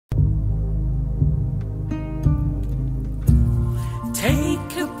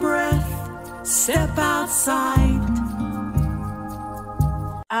Step outside.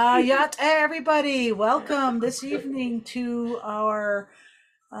 Yat everybody, welcome this evening to our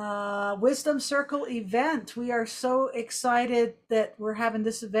Wisdom Circle event. We are so excited that we're having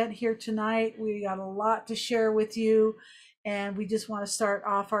this event here tonight. We got a lot to share with you, and we just want to start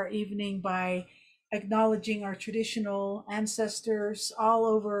off our evening by acknowledging our traditional ancestors all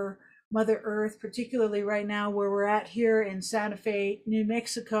over Mother Earth, particularly right now where we're at here in Santa Fe, New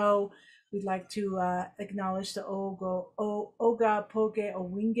Mexico. We'd like to acknowledge the Oga Poge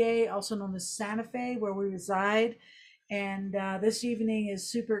Owinge, also known as Santa Fe, where we reside. And this evening is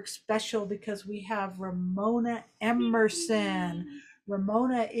super special because we have Ramona Emerson.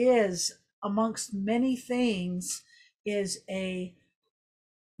 Ramona is, amongst many things, is a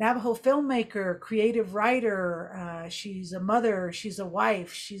Navajo filmmaker, creative writer. She's a mother. She's a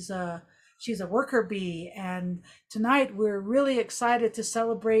wife. She's a worker bee. And tonight we're really excited to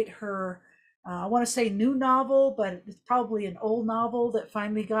celebrate her. I want to say new novel, but it's probably an old novel that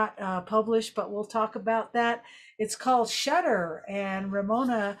finally got published. But we'll talk about that. It's called Shutter, and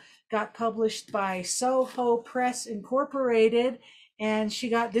Ramona got published by Soho Press Incorporated, and she's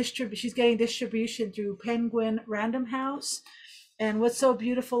getting distribution through Penguin Random House. And what's so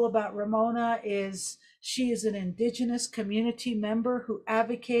beautiful about Ramona is she is an Indigenous community member who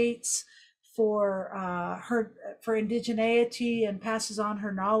advocates for indigeneity and passes on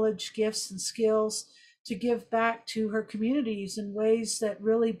her knowledge, gifts, and skills to give back to her communities in ways that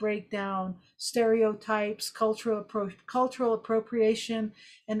really break down stereotypes, cultural appropriation,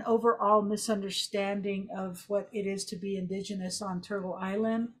 and overall misunderstanding of what it is to be Indigenous on Turtle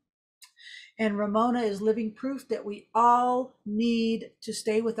Island. And Ramona is living proof that we all need to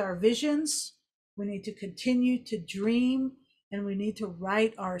stay with our visions. We need to continue to dream, and we need to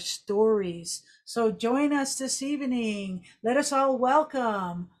write our stories. So join us this evening. Let us all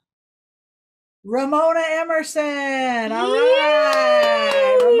welcome Ramona Emerson. All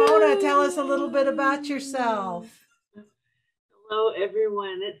right. Ramona, tell us a little bit about yourself. Hello,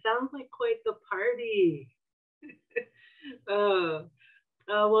 everyone. It sounds like quite the party. Well,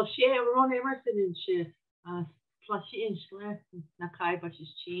 she Ramona Emerson and she plashi in shla nakai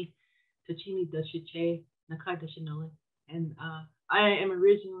bashichi tachini dashiche nakai dashinole. And I am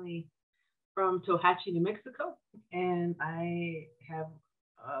originally from Tohatchi, New Mexico, and I have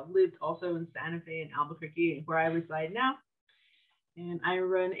lived also in Santa Fe and Albuquerque, where I reside now. And I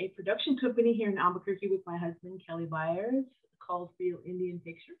run a production company here in Albuquerque with my husband, Kelly Byers, called Real Indian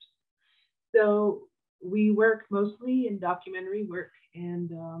Pictures. So we work mostly in documentary work, and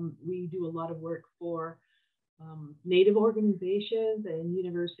we do a lot of work for Native organizations and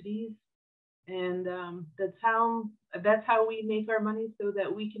universities. And that's how we make our money, so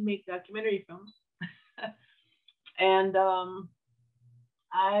that we can make documentary films. And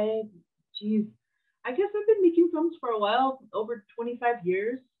I guess I've been making films for a while, over 25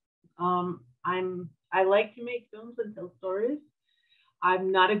 years. I like to make films and tell stories.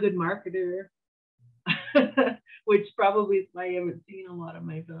 I'm not a good marketer, which probably is why you haven't seen a lot of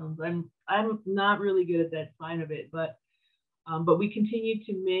my films. I'm not really good at that side of it, but we continue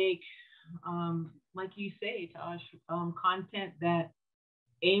to make, like you say, Tosh, content that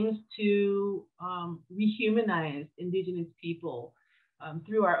aims to rehumanize Indigenous people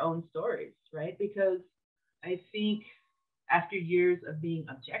through our own stories, right? Because I think after years of being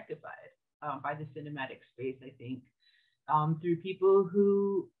objectified by the cinematic space, I think through people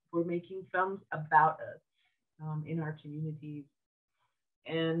who were making films about us in our communities,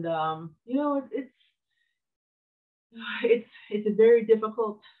 and it's a very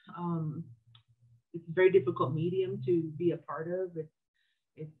difficult medium to be a part of.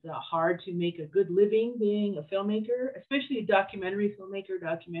 It's hard to make a good living being a filmmaker, especially a documentary filmmaker.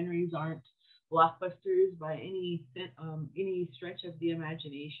 Documentaries aren't blockbusters by any stretch of the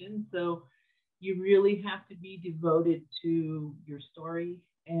imagination. So you really have to be devoted to your story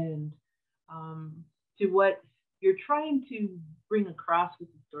and to what you're trying to bring across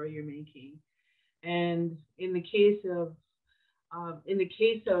with the story you're making. And in the case of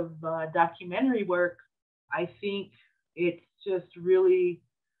documentary work, I think it's just really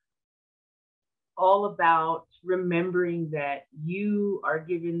all about remembering that you are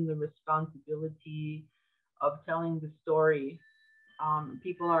given the responsibility of telling the story.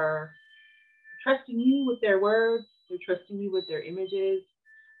 People are trusting you with their words, they're trusting you with their images,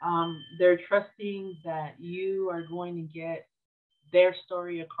 they're trusting that you are going to get their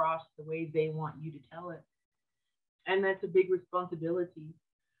story across the way they want you to tell it. And that's a big responsibility.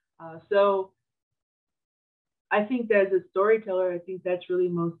 So I think that as a storyteller, I think that's really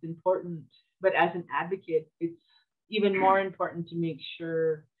most important. But as an advocate, it's even more important to make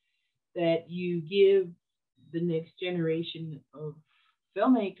sure that you give the next generation of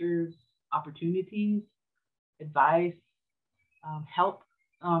filmmakers opportunities, advice, help,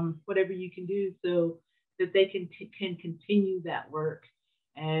 whatever you can do, so that they can continue that work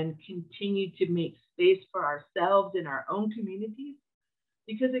and continue to make space for ourselves in our own communities,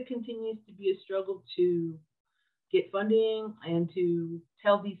 because it continues to be a struggle to get funding and to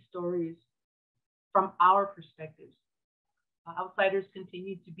tell these stories from our perspectives. Outsiders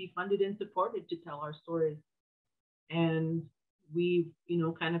continue to be funded and supported to tell our stories, and we,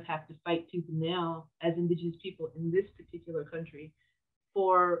 kind of have to fight tooth and nail as Indigenous people in this particular country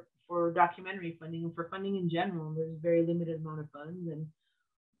for documentary funding and for funding in general. There's a very limited amount of funds, and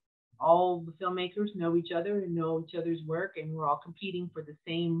all the filmmakers know each other and know each other's work, and we're all competing for the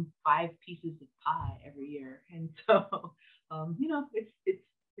same 5 pieces of pie every year. And so,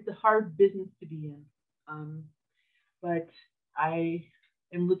 it's a hard business to be in. But I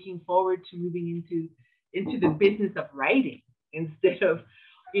am looking forward to moving into the business of writing instead of,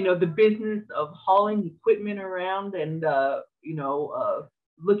 the business of hauling equipment around and,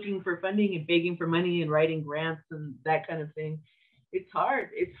 looking for funding and begging for money and writing grants and that kind of thing. It's hard.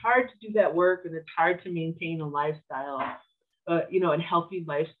 It's hard to do that work, and it's hard to maintain a lifestyle, a healthy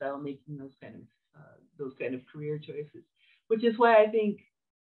lifestyle, making those kind of career choices. Which is why I think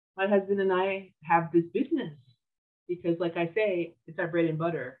my husband and I have this business, because, like I say, it's our bread and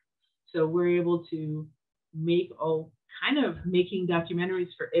butter. So we're able to making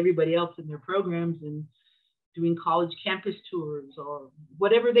documentaries for everybody else in their programs and doing college campus tours or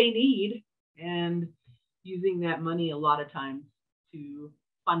whatever they need, and using that money a lot of times to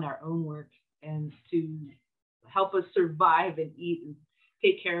fund our own work and to help us survive and eat and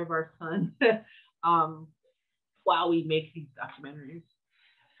take care of our son while we make these documentaries.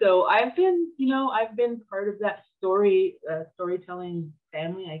 So I've been part of that storytelling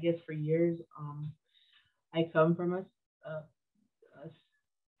family, I guess, for years. I come from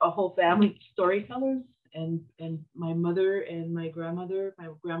a whole family of storytellers, and my mother and my grandmother. My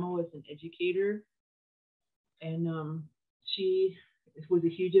grandma was an educator, and she was a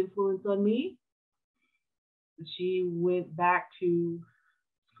huge influence on me. She went back to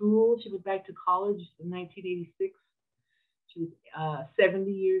school. She went back to college in 1986. She was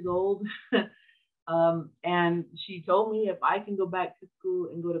 70 years old. And she told me if I can go back to school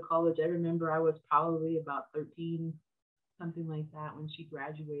and go to college. I remember I was probably about 13, something like that, when she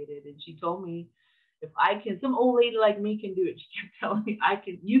graduated. And she told me, if I can, some old lady like me can do it. She kept telling me,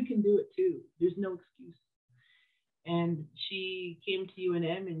 you can do it too. There's no excuse. And she came to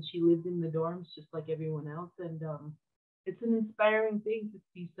UNM and she lived in the dorms just like everyone else. And it's an inspiring thing to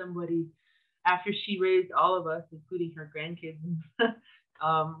see somebody, after she raised all of us, including her grandkids,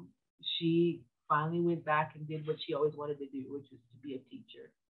 she finally went back and did what she always wanted to do, which is to be a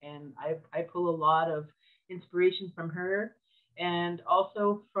teacher. And I pull a lot of inspiration from her, and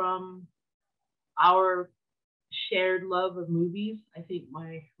also from our shared love of movies. I think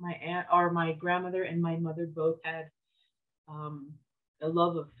my aunt, or my grandmother, and my mother both had a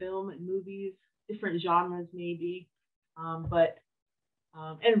love of film and movies, different genres maybe,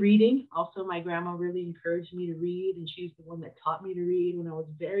 and reading. Also, my grandma really encouraged me to read, and she's the one that taught me to read when I was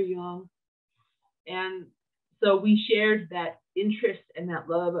very young. And so we shared that interest and that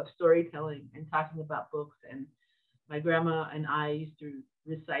love of storytelling and talking about books. And my grandma and I used to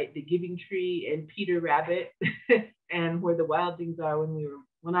recite The Giving Tree and Peter Rabbit and Where the Wild Things Are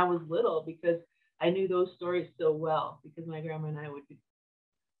when I was little, because I knew those stories so well, because my grandma and I would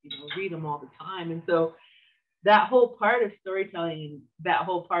read them all the time. And so that whole part of storytelling, that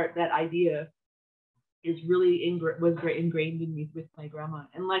idea is really was ingrained in me with my grandma.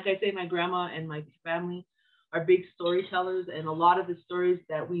 And like I say, my grandma and my family are big storytellers, and a lot of the stories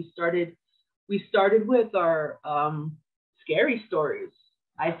that we started with are scary stories.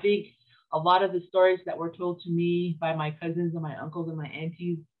 I think a lot of the stories that were told to me by my cousins and my uncles and my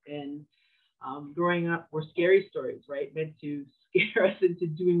aunties and growing up were scary stories, right? Meant to scare us into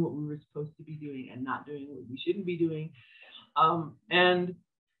doing what we were supposed to be doing and not doing what we shouldn't be doing. And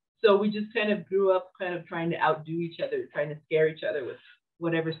so we just kind of grew up kind of trying to outdo each other, trying to scare each other with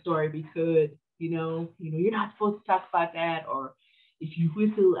whatever story we could. You're not supposed to talk about that, or if you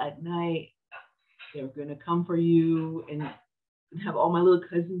whistle at night, they're gonna come for you. And have all my little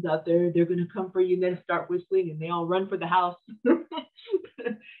cousins out there, they're gonna come for you, and then start whistling, and they all run for the house.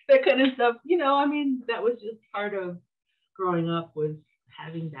 That kind of stuff. That was just part of growing up, was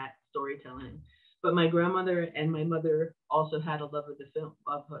having that storytelling. But my grandmother and my mother also had a love of the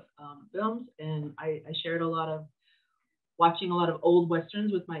films, and I shared watching a lot of old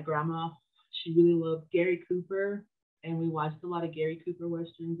westerns with my grandma. She really loved Gary Cooper, and we watched a lot of Gary Cooper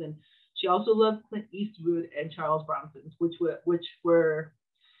westerns. And She also loved Clint Eastwood and Charles Bronson, which were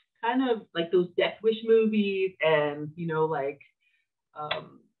kind of like those Death Wish movies, and like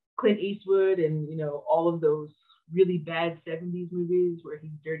um, Clint Eastwood, and all of those really bad '70s movies where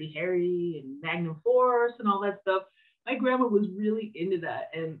he's Dirty Harry and Magnum Force and all that stuff. My grandma was really into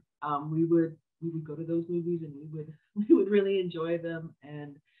that, and we would go to those movies, and we would really enjoy them.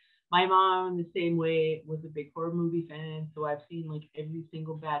 And my mom, the same way, was a big horror movie fan, so I've seen like every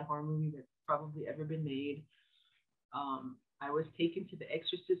single bad horror movie that's probably ever been made. I was taken to The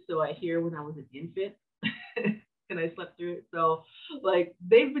Exorcist, so I hear, when I was an infant, and I slept through it. So, like,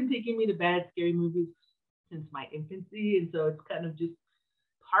 they've been taking me to bad, scary movies since my infancy, and so it's kind of just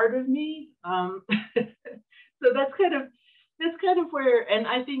part of me. So that's kind of where, and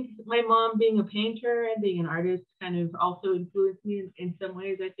I think my mom being a painter and being an artist kind of also influenced me in some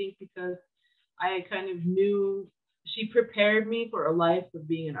ways. I think because I kind of knew, she prepared me for a life of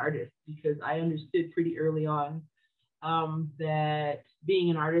being an artist, because I understood pretty early on that being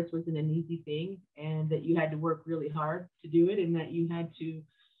an artist wasn't an easy thing, and that you had to work really hard to do it, and that you had to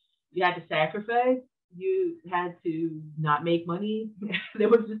sacrifice. You had to not make money. There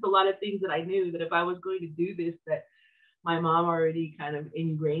was just a lot of things that I knew, that if I was going to do this, that my mom already kind of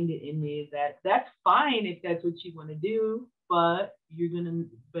ingrained it in me, that that's fine if that's what you want to do, but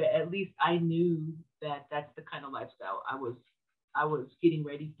but at least I knew that that's the kind of lifestyle I was getting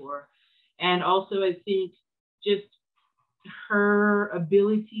ready for. And also, I think just her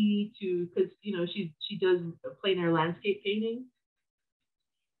ability to, because she does plein air landscape painting,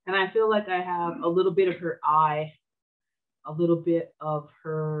 and I feel like I have a little bit of her eye, a little bit of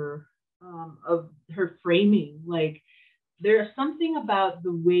her framing. Like, there's something about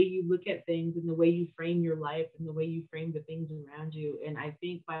the way you look at things, and the way you frame your life, and the way you frame the things around you. And I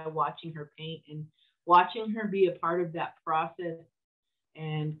think by watching her paint, and watching her be a part of that process,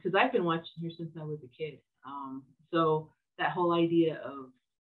 and because I've been watching her since I was a kid, so that whole idea of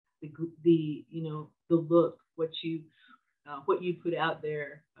the look, what you put out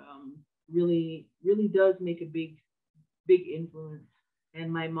there, really really does make a big influence.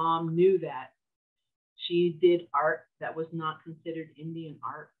 And my mom knew that. She did art that was not considered Indian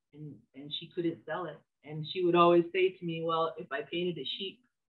art, and she couldn't sell it. And she would always say to me, well, if I painted a sheep,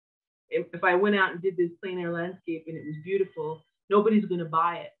 if I went out and did this plein air landscape and it was beautiful, nobody's going to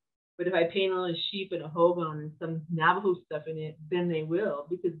buy it. But if I paint on a sheep and a hogan and some Navajo stuff in it, then they will,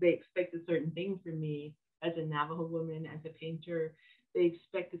 because they expect a certain thing from me as a Navajo woman, as a painter. They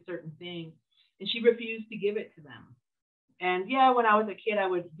expect a certain thing. And she refused to give it to them. And yeah, when I was a kid, I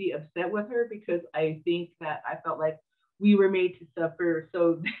would be upset with her, because I think that I felt like we were made to suffer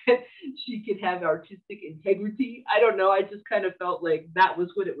so that she could have artistic integrity. I don't know. I just kind of felt like that was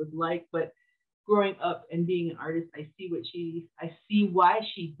what it was like. But growing up and being an artist, I see why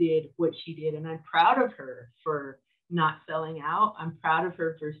she did what she did. And I'm proud of her for not selling out. I'm proud of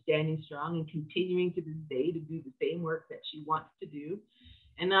her for standing strong and continuing to this day to do the same work that she wants to do,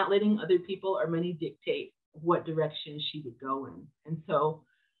 and not letting other people or money dictate what direction she would go in. And so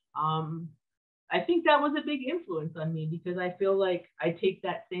I think that was a big influence on me, because I feel like I take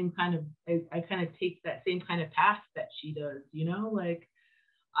that same kind of, I kind of take that same kind of path that she does, like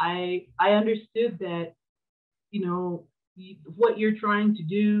I understood that, what you're trying to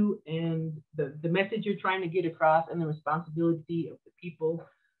do, and the message you're trying to get across, and the responsibility of the people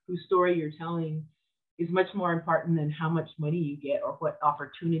whose story you're telling is much more important than how much money you get or what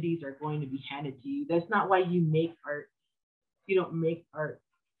opportunities are going to be handed to you. That's not why you make art. You don't make art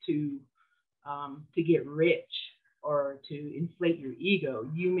to get rich or to inflate your ego.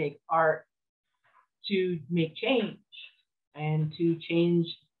 You make art to make change, and to change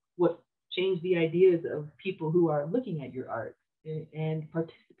the ideas of people who are looking at your art and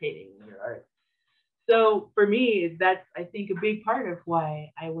participating in your art. So for me, that's, I think, a big part of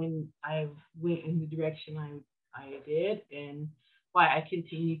why I went in the direction I did, and why I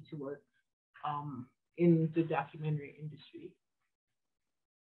continue to work in the documentary industry.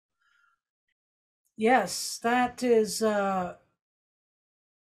 Yes, that is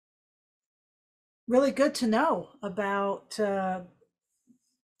really good to know about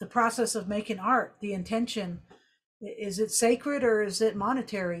the process of making art, the intention. Is it sacred or is it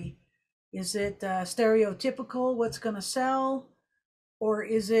monetary? Is it stereotypical, what's going to sell? Or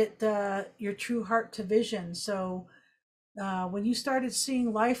is it your true heart to vision? So when you started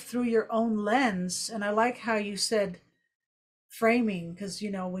seeing life through your own lens, and I like how you said framing, because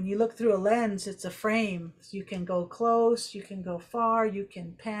when you look through a lens, it's a frame. So you can go close, you can go far, you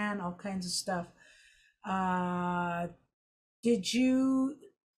can pan, all kinds of stuff. Did you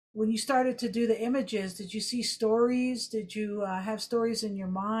when you started to do the images, did you see stories? Did you have stories in your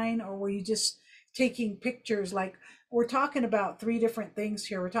mind, or were you just taking pictures? Like, we're talking about three different things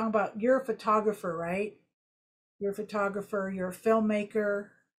here. We're talking about, you're a photographer, right? You're a photographer, you're a filmmaker,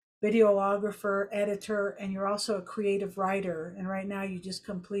 videographer, editor, and you're also a creative writer. And right now you just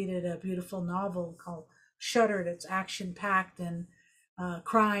completed a beautiful novel called Shuttered. It's action packed and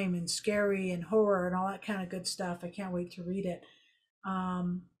crime and scary and horror and all that kind of good stuff. I can't wait to read it.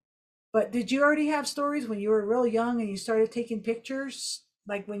 Um, but did you already have stories when you were real young and you started taking pictures?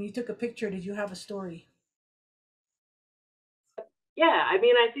 Like when you took a picture, did you have a story? Yeah, I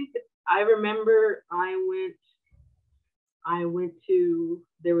mean, I think I remember I went to,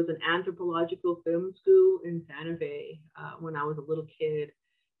 there was an anthropological film school in Santa Fe when I was a little kid.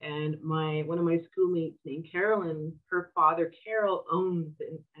 And one of my schoolmates named Carolyn, her father, Carol, owns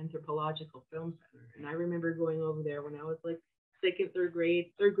the Anthropological Film Center. And I remember going over there when I was like third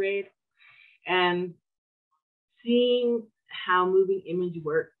grade, and seeing how moving image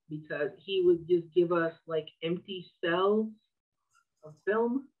worked, because he would just give us like empty cells of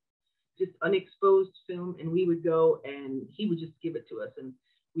film, just unexposed film, and we would go and he would just give it to us, and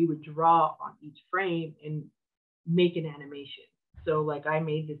we would draw on each frame and make an animation. So like I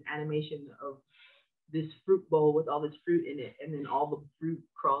made this animation of this fruit bowl with all this fruit in it, and then all the fruit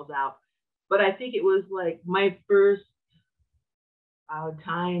crawls out. But I think it was like my first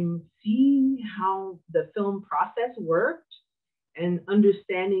time seeing how the film process worked, and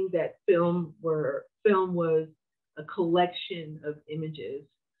understanding that film was a collection of images.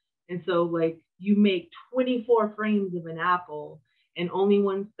 And so like you make 24 frames of an apple and only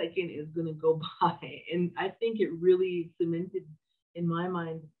 1 second is going to go by. And I think it really cemented in my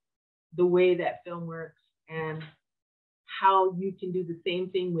mind the way that film works, and how you can do the same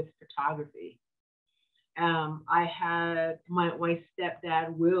thing with photography. I had my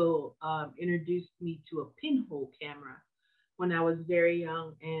stepdad Will introduced me to a pinhole camera when I was very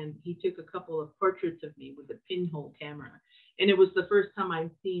young, and he took a couple of portraits of me with a pinhole camera. And it was the first time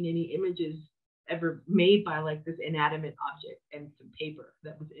I'd seen any images ever made by like this inanimate object and some paper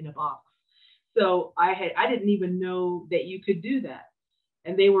that was in a box. So I didn't even know that you could do that.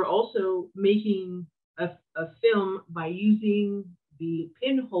 And they were also making a film by using the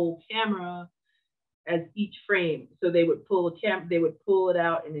pinhole camera as each frame. So they would they would pull it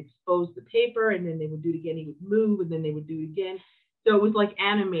out and expose the paper, and then they would do it again. He would move, and then they would do it again. So it was like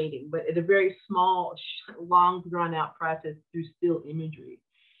animating, but at a very small, long, drawn out process through still imagery.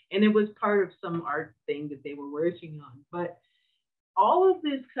 And it was part of some art thing that they were working on. But all of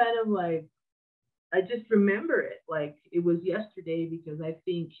this kind of like, I just remember it like it was yesterday, because I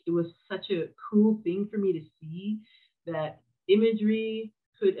think it was such a cool thing for me to see that imagery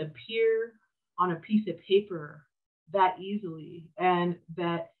could appear on a piece of paper that easily, and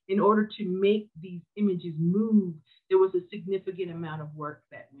that in order to make these images move, there was a significant amount of work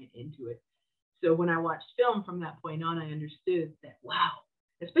that went into it. So when I watched film from that point on, I understood that, wow,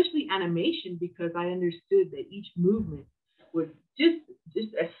 especially animation, because I understood that each movement would just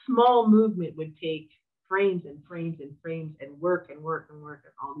a small movement would take frames and frames and frames, and work and work and work,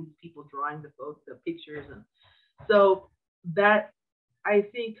 and all these people drawing the pictures. And so that, I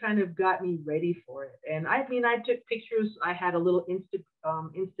think, kind of got me ready for it. And I mean, I took pictures. I had a little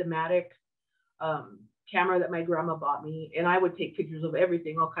Instamatic camera that my grandma bought me, and I would take pictures of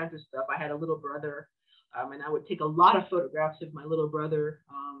everything, all kinds of stuff. I had a little brother, and I would take a lot of photographs of my little brother,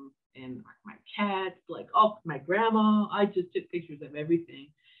 and my cat, like, oh, my grandma. I just took pictures of everything.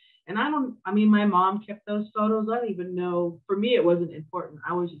 And I mean, my mom kept those photos. I don't even know. For me, it wasn't important.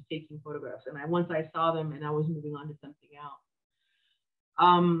 I was just taking photographs. And once I saw them, and I was moving on to something else.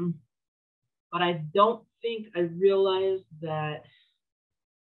 But I don't think I realized that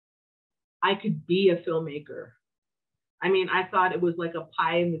I could be a filmmaker. I mean, I thought it was like a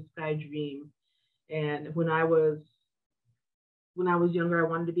pie in the sky dream. And when I was younger, I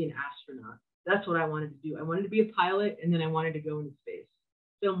wanted to be an astronaut. That's what I wanted to do. I wanted to be a pilot, and then I wanted to go into space.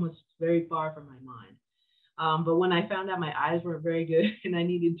 Film was very far from my mind. But when I found out my eyes weren't very good, and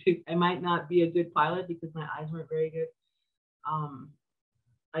I might not be a good pilot because my eyes weren't very good,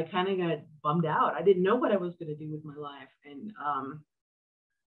 I kind of got bummed out. I didn't know what I was going to do with my life. And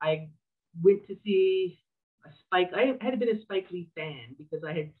I went to see I had been a Spike Lee fan because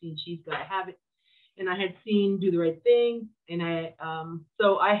I had seen She's Gotta Have It, and I had seen Do the Right Thing. And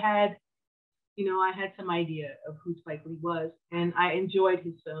so I had some idea of who Spike Lee was, and I enjoyed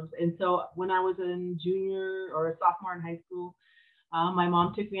his films. And so when I was a junior or a sophomore in high school, my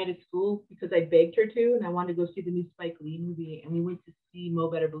mom took me out of school because I begged her to, and I wanted to go see the new Spike Lee movie. And we went to see Mo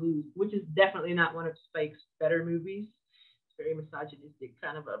Better Blues, which is definitely not one of Spike's better movies. It's very misogynistic,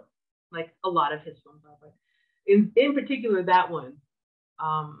 kind of like a lot of his films are, but in particular that one.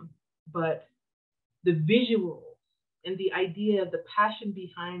 But the visuals and the idea of the passion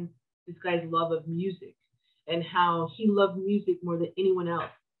behind this guy's love of music and how he loved music more than anyone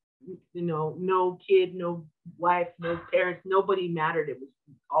else. You know, no kid, no wife, no parents, nobody mattered. It was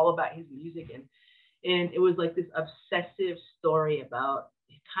all about his music, and it was like this obsessive story about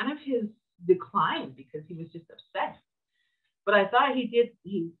kind of his decline because he was just obsessed. But I thought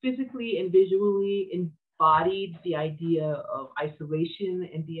he physically and visually embodied the idea of isolation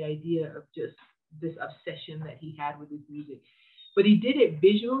and the idea of just this obsession that he had with his music. But he did it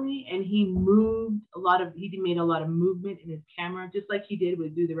visually, and he made a lot of movement in his camera, just like he did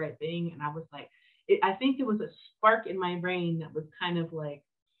with Do the Right Thing. And I was like, I think there was a spark in my brain that was kind of like,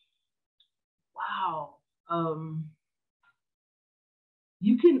 wow,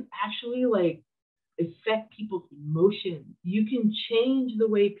 you can actually like affect people's emotions. You can change the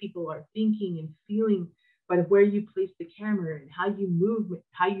way people are thinking and feeling by where you place the camera and how you move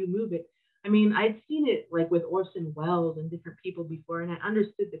it. I mean, I'd seen it like with Orson Welles and different people before, and I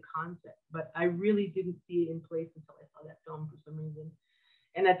understood the concept, but I really didn't see it in place until I saw that film for some reason.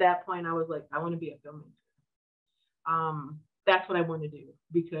 And at that point, I was like, I want to be a filmmaker. That's what I want to do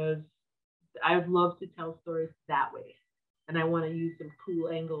because I love to tell stories that way. And I want to use some cool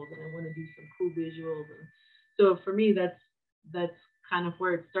angles and I want to do some cool visuals. And so for me, that's kind of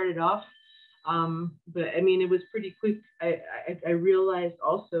where it started off. But I mean, it was pretty quick. I realized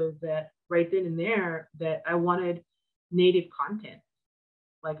also that right then and there that I wanted native content.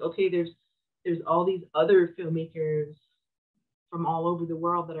 Like, okay, there's all these other filmmakers from all over the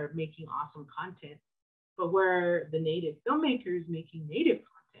world that are making awesome content, but where are the native filmmakers making native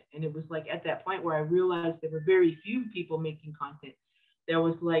content? And it was like at that point where I realized there were very few people making content. There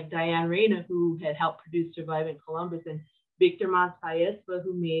was like Diane Reyna, who had helped produce Surviving Columbus, and Victor Montaespa,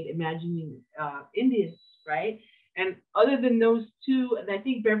 who made Imagining Indians, right? And other than those two, and I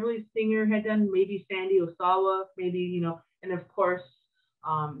think Beverly Singer had done maybe Sandy Osawa, maybe, you know, and of course,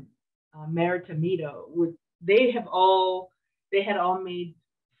 Merita Mito. They had all made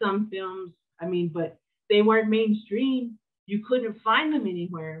some films, I mean, but they weren't mainstream. You couldn't find them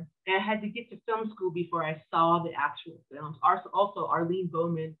anywhere. And I had to get to film school before I saw the actual films. Also, Arlene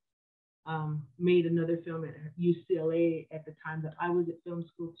Bowman made another film at UCLA at the time that I was at film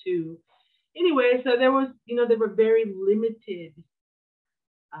school too. Anyway, so there were very limited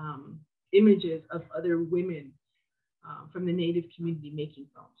images of other women from the Native community making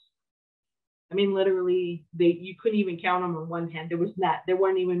films. I mean, literally, you couldn't even count them on one hand. There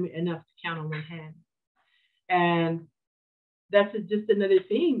weren't even enough to count on one hand. And that's just another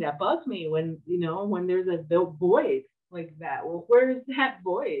thing that bugs me when there's a void like that. Well, where is that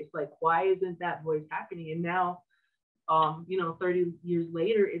voice? Like, why isn't that voice happening? And now, 30 years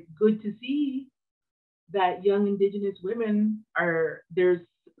later, it's good to see that young Indigenous women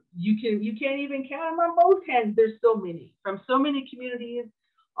you can't even count them on both hands. There's so many from so many communities,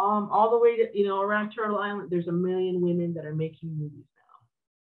 all the way to, around Turtle Island. There's a million women that are making movies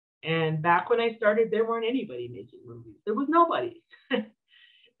now. And back when I started, there weren't anybody making movies. There was nobody.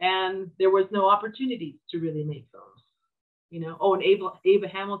 And there was no opportunities to really make films. And Ava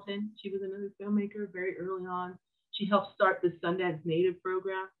Hamilton, she was another filmmaker very early on. She helped start the Sundance Native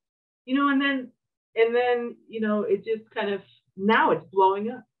program, and then, it just kind of, now it's blowing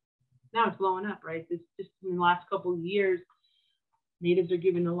up. Right? This just in the last couple of years, Natives are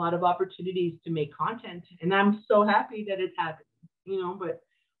given a lot of opportunities to make content. And I'm so happy that it's happening, but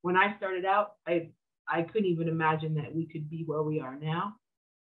when I started out, I couldn't even imagine that we could be where we are now.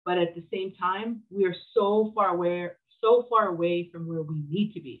 But at the same time, we are so far away from where we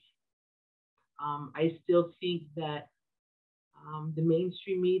need to be. I still think that the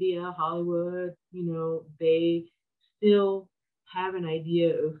mainstream media, Hollywood, they still have an idea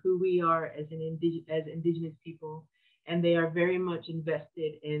of who we are as Indigenous people, and they are very much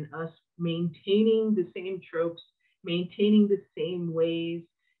invested in us maintaining the same tropes, maintaining the same ways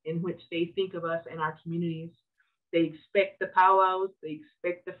in which they think of us and our communities. They expect the powwows, they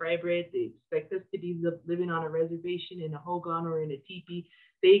expect the fry bread, they expect us to be living on a reservation in a hogan or in a teepee.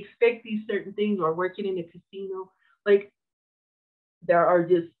 They expect these certain things, or working in a casino. Like, there are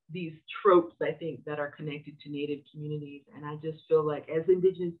just these tropes, I think, that are connected to Native communities. And I just feel like as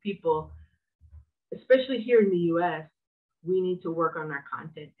Indigenous people, especially here in the US, we need to work on our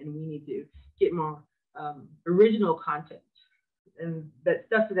content, and we need to get more original content. And that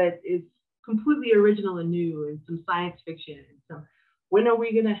stuff that is completely original and new, and some science fiction, and when are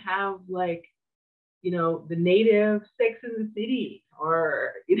we going to have like you know, the native Sex in the City,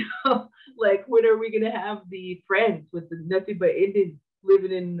 or, you know, like, when are we going to have the Friends with the nothing but Indians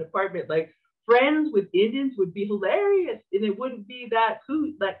living in an apartment? Like, Friends with Indians would be hilarious, and it wouldn't be that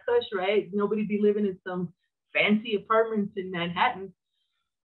cush, right? Nobody'd be living in some fancy apartments in Manhattan.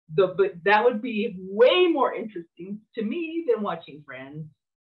 But that would be way more interesting to me than watching Friends.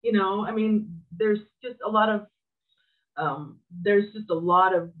 You know, I mean, there's just a lot of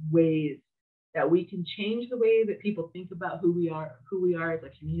ways that we can change the way that people think about who we are as a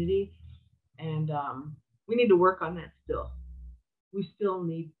community, and we need to work on that still. We still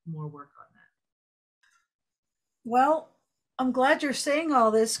need more work on Well, I'm glad you're saying all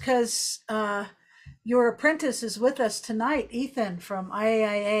this because your apprentice is with us tonight, Ethan from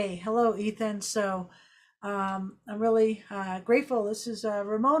IAIA. Hello, Ethan. So I'm really grateful. This is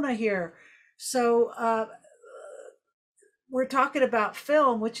Ramona here. So we're talking about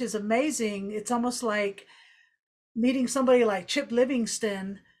film, which is amazing. It's almost like meeting somebody like Chip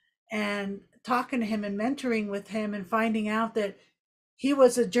Livingston and talking to him and mentoring with him and finding out that he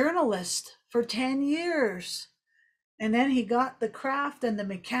was a journalist for 10 years. And then he got the craft and the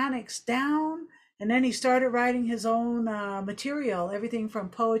mechanics down. And then he started writing his own material, everything from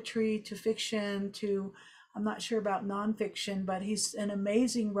poetry to fiction to, I'm not sure about nonfiction, but he's an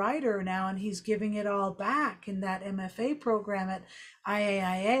amazing writer now, and he's giving it all back in that MFA program at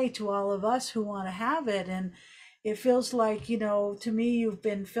IAIA to all of us who want to have it. And it feels like, you know, to me, you've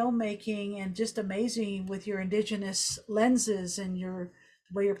been filmmaking and just amazing with your indigenous lenses and your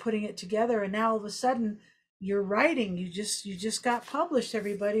the way you're putting it together. And now all of a sudden, you're writing. You just got published,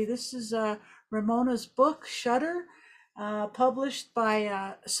 everybody. This is Ramona's book, Shutter, published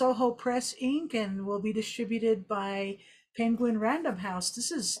by Soho Press Inc. and will be distributed by Penguin Random House.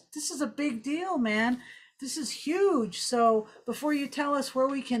 This is a big deal, man. This is huge. So before you tell us where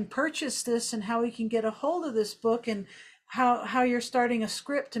we can purchase this and how we can get a hold of this book, and how you're starting a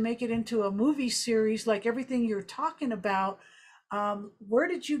script to make it into a movie series, like everything you're talking about, where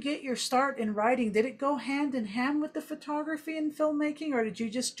did you get your start in writing? Did it go hand in hand with the photography and filmmaking, or did you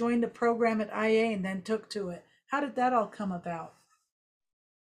just join the program at IA and then took to it? How did that all come about?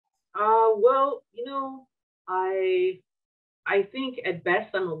 Well, you know, I think at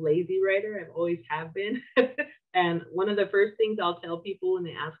best I'm a lazy writer. I've always have been. And one of the first things I'll tell people when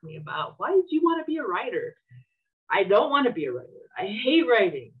they ask me about, why did you want to be a writer? I don't want to be a writer. I hate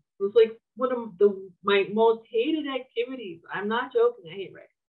writing. It was like one of my most hated activities. I'm not joking. I hate writing.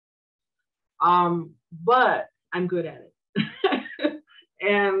 But I'm good at it.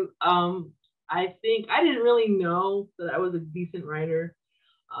 And I think I didn't really know that I was a decent writer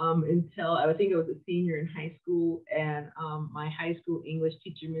until I think I was a senior in high school, and my high school English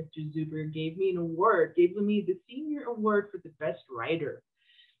teacher, Mr. Zuber, gave me an award, gave me the senior award for the best writer,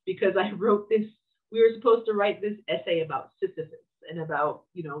 because I wrote this. We were supposed to write this essay about Sisyphus and about,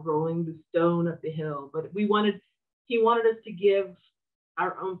 you know, rolling the stone up the hill, but he wanted us to give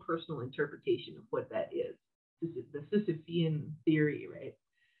our own personal interpretation of what that is, the Sisyphean theory, right?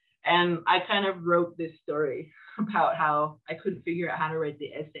 And I kind of wrote this story about how I couldn't figure out how to write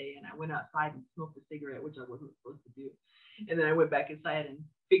the essay, and I went outside and smoked a cigarette, which I wasn't supposed to do. And then I went back inside and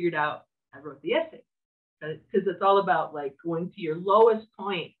figured out I wrote the essay, because it's all about like going to your lowest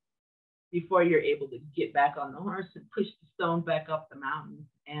point before you're able to get back on the horse and push the stone back up the mountain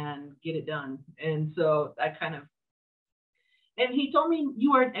and get it done. And so I kind of, and he told me,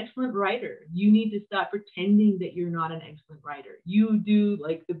 you are an excellent writer. You need to stop pretending that you're not an excellent writer. You do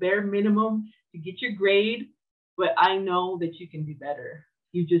like the bare minimum to get your grade, but I know that you can do better.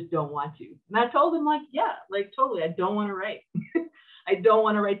 You just don't want to. And I told him, like, yeah, like totally, I don't want to write. I don't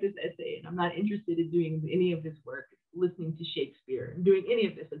want to write this essay, and I'm not interested in doing any of this work, listening to Shakespeare and doing any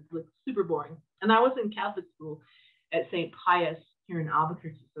of this. It's like super boring. And I was in Catholic school at St. Pius here in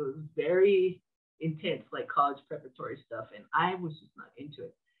Albuquerque, so it was very intense, like college preparatory stuff, and I was just not into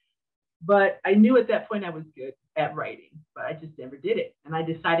it. But I knew at that point I was good at writing, but I just never did it. And I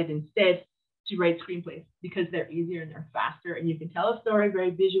decided instead to write screenplays because they're easier and they're faster, and you can tell a story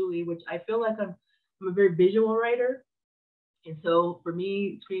very visually, which I feel like I'm a very visual writer. And so for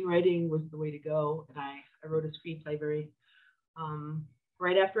me, screenwriting was the way to go. And I wrote a screenplay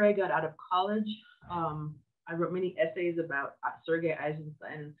right after I got out of college. I wrote many essays about Sergei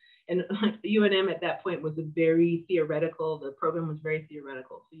Eisenstein, and UNM at that point was the program was very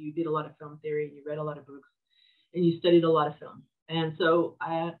theoretical. So you did a lot of film theory, and you read a lot of books, and you studied a lot of film. And so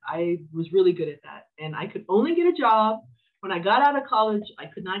I was really good at that. And I could only get a job. When I got out of college, I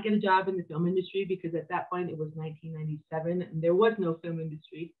could not get a job in the film industry because at that point it was 1997 and there was no film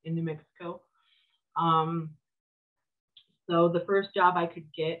industry in New Mexico. So the first job I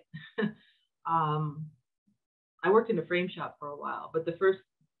could get I worked in a frame shop for a while, but the first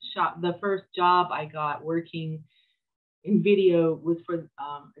job I got working in video was for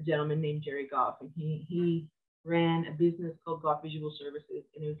a gentleman named Jerry Goff, and he ran a business called Goff Visual Services,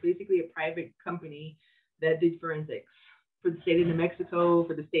 and it was basically a private company that did forensics for the state of New Mexico,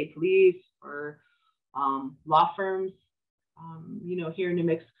 for the state police, for law firms. You know, here in New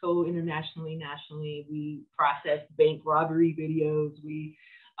Mexico, internationally, nationally, we processed bank robbery videos. We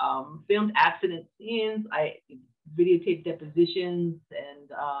filmed accident scenes. I videotaped depositions and,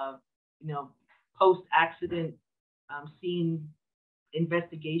 you know, post-accident scene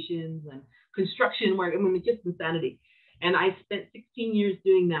investigations and construction work. I mean, it's just insanity. And I spent 16 years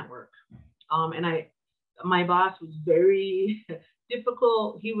doing that work. And my boss was very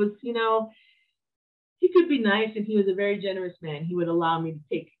difficult. He was, you know, he could be nice, and he was a very generous man. He would allow me to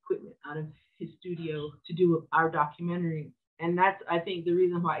take equipment out of his studio to do our documentary. And that's, I think, the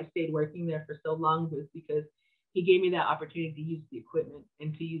reason why I stayed working there for so long, was because he gave me that opportunity to use the equipment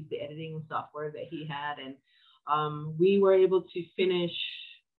and to use the editing software that he had. And we were able to finish,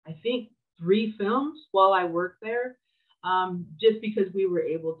 I think, 3 films while I worked there, just because we were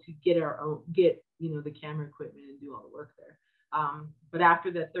able to get you know, the camera equipment and do all the work there. But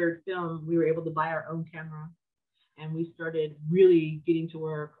after the 3rd film, we were able to buy our own camera, and we started really getting to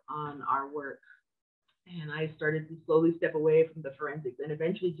work on our work. And I started to slowly step away from the forensics and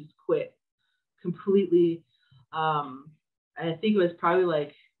eventually just quit completely. I think it was probably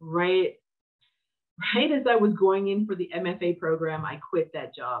like right as I was going in for the MFA program, I quit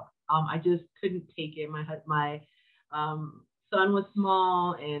that job. I just couldn't take it. My son was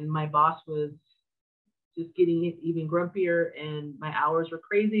small, and my boss was just getting even grumpier, and my hours were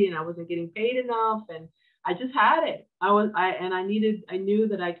crazy, and I wasn't getting paid enough, and I just had it. I knew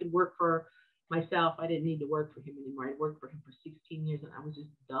that I could work for myself. I didn't need to work for him anymore. I worked for him for 16 years, and I was just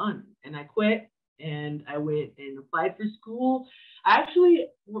done. And I quit, and I went and applied for school. Actually,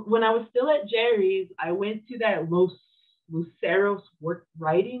 when I was still at Jerry's, I went to that Los Luceros work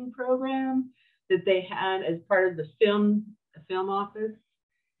writing program that they had as part of the film office.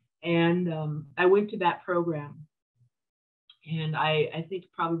 And I went to that program, and I think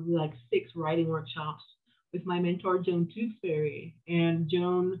probably like 6 writing workshops with my mentor, Joan Tewksbury. And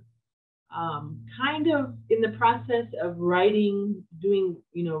Joan, kind of in the process of writing, doing,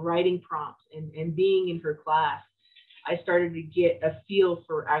 you know, writing prompts and being in her class, I started to get a feel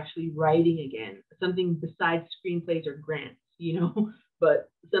for actually writing again, something besides screenplays or grants, you know,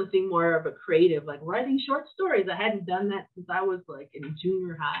 but something more of a creative, like writing short stories. I hadn't done that since I was like in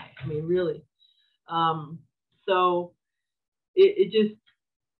junior high. I mean, really. So it just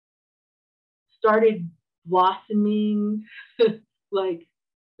started blossoming like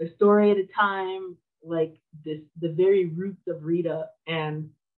a story at a time, like the very roots of Rita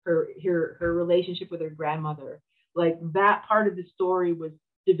and her relationship with her grandmother. Like that part of the story was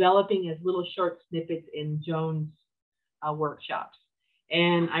developing as little short snippets in Joan's workshops.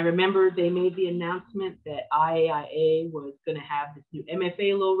 And I remember they made the announcement that IAIA was going to have this new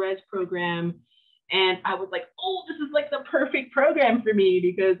MFA low res program. And I was like, oh, this is like the perfect program for me,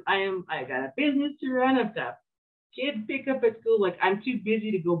 because I got a business to run. I've got kids pick up at school. Like, I'm too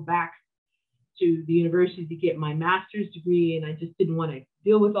busy to go back to the university to get my master's degree. And I just didn't want to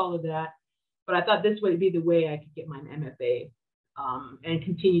deal with all of that. But I thought this would be the way I could get my MFA and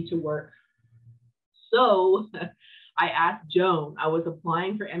continue to work. So I asked Joan. I was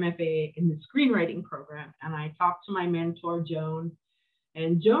applying for MFA in the screenwriting program, and I talked to my mentor, Joan.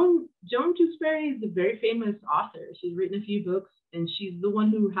 And Joan Tewksbury is a very famous author. She's written a few books, and she's the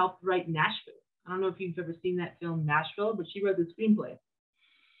one who helped write Nashville. I don't know if you've ever seen that film, Nashville, but she wrote the screenplay.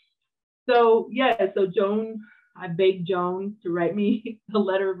 So yeah, so Joan, I begged Joan to write me a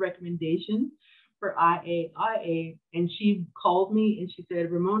letter of recommendation for IAIA, and she called me and she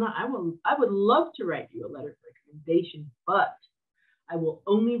said, Ramona, I would love to write you a letter of recommendation, but I will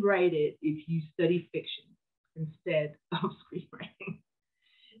only write it if you study fiction instead of screenwriting.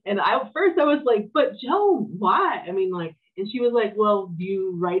 And first I was like, but Joan, why? I mean, like, and she was like, well, do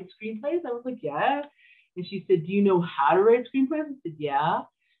you write screenplays? I was like, yeah. And she said, do you know how to write screenplays? I said, yeah.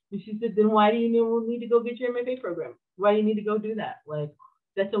 And she said, then why do you need to go get your MFA program? Why do you need to go do that? Like,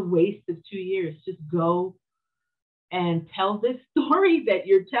 that's a waste of 2 years. Just go and tell this story that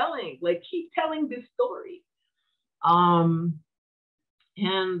you're telling. Like, keep telling this story.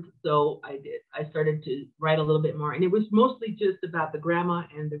 And so I did. I started to write a little bit more. And it was mostly just about the grandma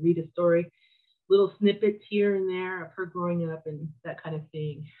and the Rita story, little snippets here and there of her growing up and that kind of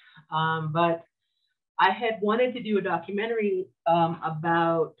thing. But I had wanted to do a documentary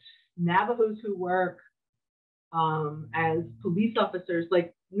about Navajos who work as police officers.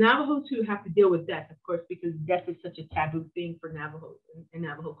 Like, Navajos who have to deal with death, of course, because death is such a taboo thing for Navajos and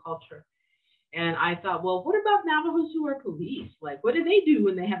Navajo culture. And I thought, well, what about Navajos who are police? Like, what do they do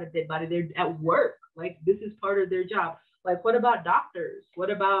when they have a dead body? They're at work. Like, this is part of their job. Like, what about doctors? What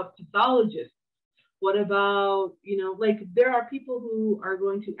about pathologists? What about, like there are people who are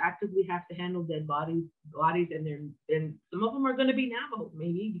going to actively have to handle dead bodies, and some of them are going to be Navajo,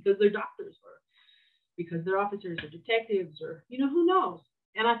 maybe because they're doctors or because they're officers or detectives or, who knows?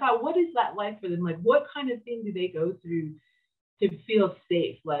 And I thought, what is that like for them? Like, what kind of thing do they go through to feel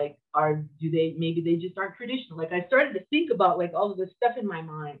safe? Like, maybe they just aren't traditional. Like, I started to think about like all of this stuff in my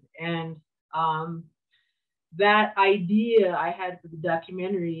mind, and that idea I had for the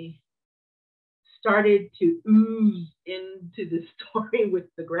documentary started to ooze into the story with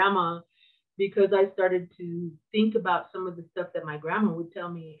the grandma, because I started to think about some of the stuff that my grandma would tell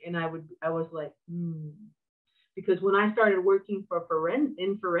me, and I was like, because when I started working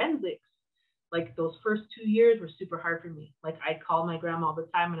in forensics, like those first 2 years were super hard for me. Like, I'd call my grandma all the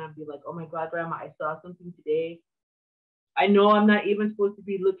time and I'd be like, oh my God, grandma, I saw something today. I know I'm not even supposed to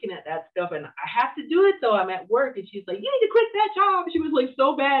be looking at that stuff, and I have to do it though. I'm at work. And she's like, you need to quit that job. She was like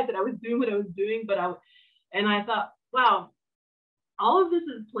so bad that I was doing what I was doing, and I thought, wow, all of this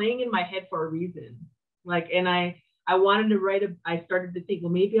is playing in my head for a reason. Like, and I wanted to I started to think,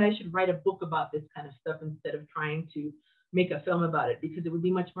 well, maybe I should write a book about this kind of stuff instead of trying to make a film about it, because it would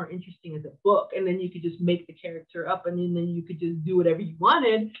be much more interesting as a book. And then you could just make the character up, and then you could just do whatever you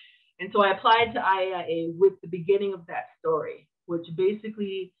wanted. And so I applied to IAIA with the beginning of that story, which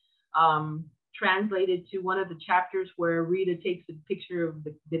basically translated to one of the chapters where Rita takes a picture of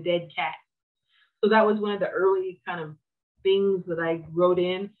the dead cat. So that was one of the early kind of things that I wrote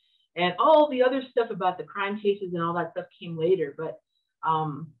in. And all the other stuff about the crime cases and all that stuff came later. But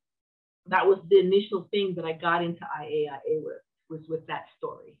that was the initial thing that I got into IAIA with that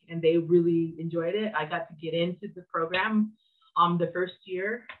story. And they really enjoyed it. I got to get into the program the first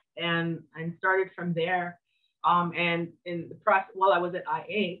year, and started from there. And in the process, while I was at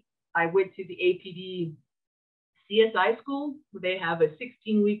IA, I went to the APD CSI school. They have a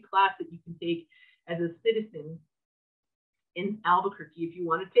 16-week class that you can take as a citizen in Albuquerque. If you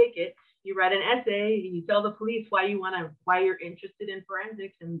want to take it, you write an essay and you tell the police why you're interested in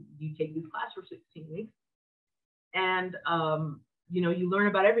forensics, and you take this class for 16 weeks. And you learn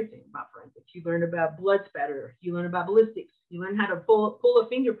about everything about forensics. You learn about blood spatter. You learn about ballistics. You learn how to pull a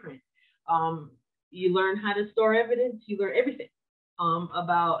fingerprint. You learn how to store evidence. You learn everything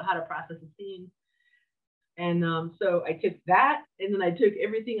about how to process a scene. And so I took that, and then I took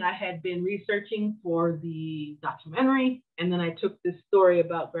everything I had been researching for the documentary, and then I took this story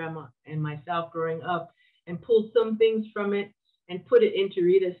about grandma and myself growing up and pulled some things from it and put it into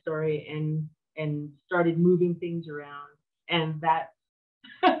Rita's story, and started moving things around. And that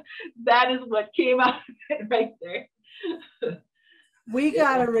is what came out of it right there. We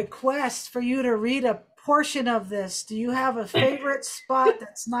got a request for you to read a portion of this. Do you have a favorite spot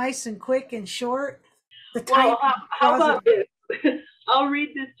that's nice and quick and short? Well, how about this? I'll read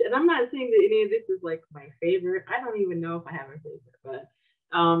this, and I'm not saying that any of this is like my favorite. I don't even know if I have a favorite,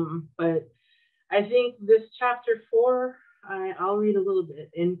 but I think this chapter 4, I'll read a little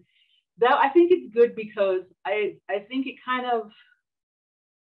bit, and that I think it's good because I think it kind of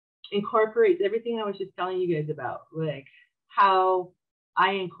incorporates everything I was just telling you guys about, like how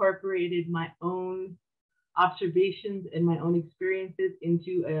I incorporated my own observations and my own experiences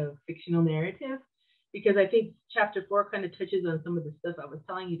into a fictional narrative. Because I think chapter 4 kind of touches on some of the stuff I was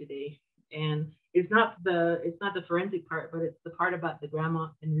telling you today, and it's not the forensic part, but it's the part about the grandma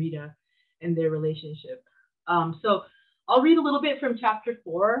and Rita and their relationship. So I'll read a little bit from chapter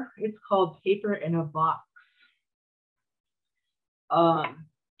 4. It's called Paper in a Box.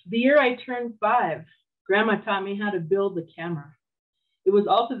 The year I turned 5, Grandma taught me how to build the camera. It was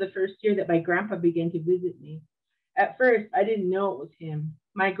also the first year that my grandpa began to visit me. At first, I didn't know it was him.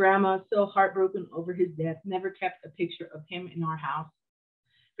 My grandma, so heartbroken over his death, never kept a picture of him in our house.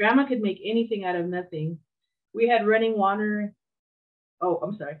 Grandma could make anything out of nothing. We had running water. Oh,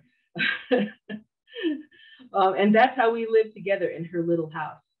 I'm sorry. And that's how we lived together in her little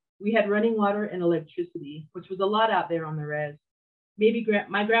house. We had running water and electricity, which was a lot out there on the res. Maybe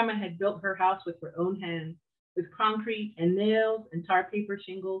my grandma had built her house with her own hands, with concrete and nails and tar paper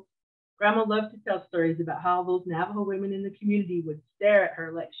shingles. Grandma loved to tell stories about how those Navajo women in the community would stare at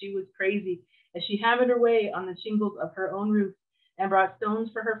her like she was crazy as she hammered away on the shingles of her own roof and brought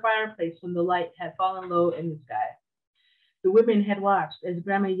stones for her fireplace when the light had fallen low in the sky. The women had watched as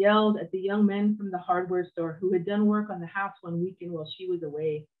Grandma yelled at the young men from the hardware store who had done work on the house one weekend while she was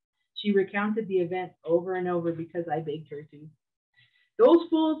away. She recounted the event over and over because I begged her to. Those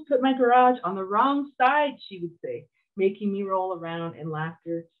fools put my garage on the wrong side, she would say, making me roll around in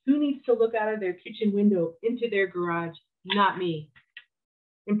laughter. Who needs to look out of their kitchen window into their garage? Not me.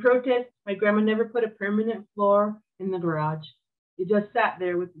 In protest, my grandma never put a permanent floor in the garage. It just sat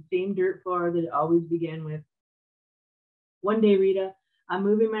there with the same dirt floor that it always began with. One day, Rita, I'm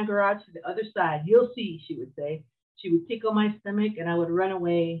moving my garage to the other side. You'll see, she would say. She would tickle my stomach and I would run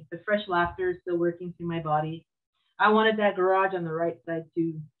away, the fresh laughter still working through my body. I wanted that garage on the right side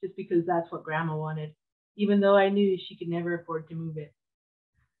too, just because that's what Grandma wanted, even though I knew she could never afford to move it.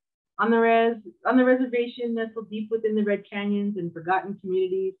 On the reservation, nestled deep within the red canyons and forgotten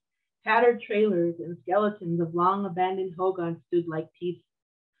communities, tattered trailers and skeletons of long abandoned hogans stood like teeth.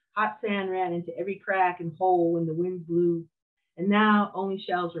 Hot sand ran into every crack and hole when the wind blew, and now only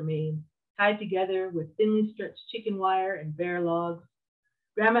shells remained, tied together with thinly stretched chicken wire and bare logs.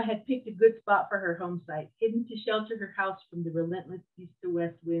 Grandma had picked a good spot for her home site, hidden to shelter her house from the relentless east to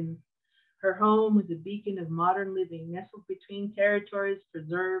west winds. Her home was a beacon of modern living, nestled between territories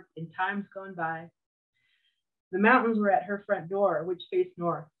preserved in times gone by. The mountains were at her front door, which faced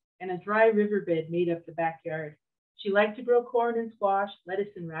north, and a dry riverbed made up the backyard. She liked to grow corn and squash,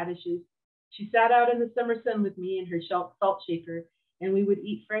 lettuce and radishes. She sat out in the summer sun with me and her salt shaker, and we would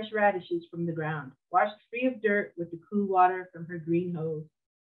eat fresh radishes from the ground, washed free of dirt with the cool water from her green hose.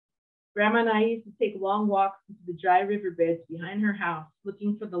 Grandma and I used to take long walks into the dry riverbeds behind her house,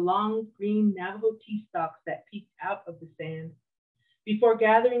 looking for the long green Navajo tea stalks that peeked out of the sand. Before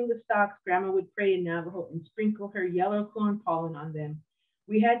gathering the stalks, Grandma would pray in Navajo and sprinkle her yellow corn pollen on them.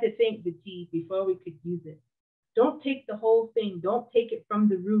 We had to thank the tea before we could use it. Don't take the whole thing. Don't take it from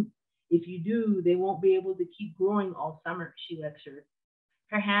the root. If you do, they won't be able to keep growing all summer, she lectured.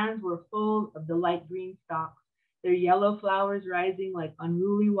 Her hands were full of the light green stalks, their yellow flowers rising like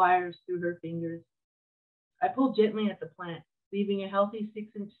unruly wires through her fingers. I pulled gently at the plant, leaving a healthy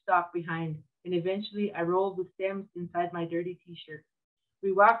 6-inch stalk behind, and eventually I rolled the stems inside my dirty t-shirt.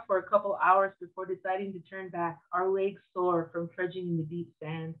 We walked for a couple hours before deciding to turn back, our legs sore from trudging in the deep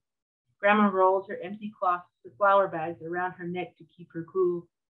sand. Grandma rolled her empty cloths with flour bags around her neck to keep her cool.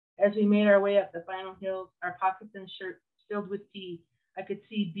 As we made our way up the final hills, our pockets and shirts filled with tea, I could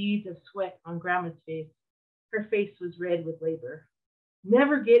see beads of sweat on Grandma's face. Her face was red with labor.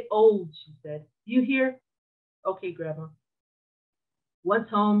 Never get old, she said. You hear? Okay, Grandma. Once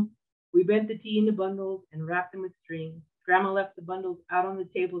home, we bent the tea into bundles and wrapped them with string. Grandma left the bundles out on the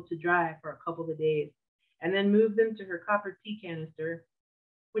table to dry for a couple of days, and then moved them to her copper tea canister.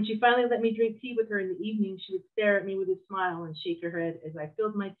 When she finally let me drink tea with her in the evening, she would stare at me with a smile and shake her head as I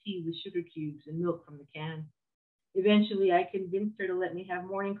filled my tea with sugar cubes and milk from the can. Eventually, I convinced her to let me have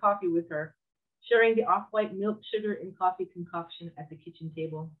morning coffee with her, sharing the off-white milk, sugar, and coffee concoction at the kitchen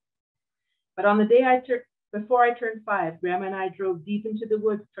table. But on the day before I turned 5, Grandma and I drove deep into the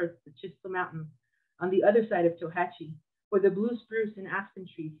woods towards the Chispa Mountain, on the other side of Tohatchee, where the blue spruce and aspen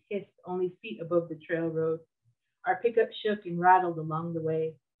trees hissed only feet above the trail road. Our pickup shook and rattled along the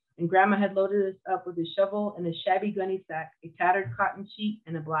way, and Grandma had loaded us up with a shovel and a shabby gunny sack, a tattered cotton sheet,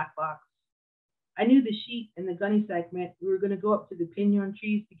 and a black box. I knew the sheet and the gunny sack meant we were going to go up to the pinon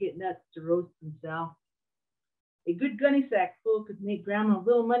trees to get nuts to roast and sell. A good gunny sack full could make Grandma a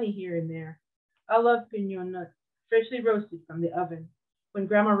little money here and there. I love pinon nuts, freshly roasted from the oven. When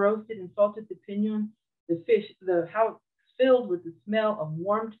Grandma roasted and salted the pinon, the house filled with the smell of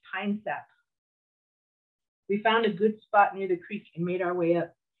warmed pine sap. We found a good spot near the creek and made our way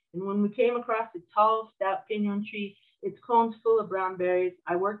up. And when we came across a tall, stout pinon tree, its cones full of brown berries,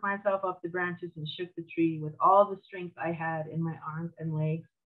 I worked myself up the branches and shook the tree with all the strength I had in my arms and legs.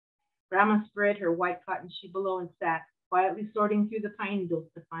 Grandma spread her white cotton sheet below and sat, quietly sorting through the pine needles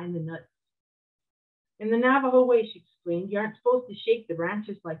to find the nuts. In the Navajo way, she explained, you aren't supposed to shake the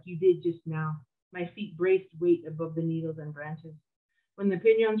branches like you did just now. My feet braced weight above the needles and branches. When the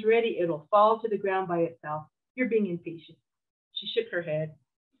pinon's ready, it'll fall to the ground by itself. You're being impatient. She shook her head.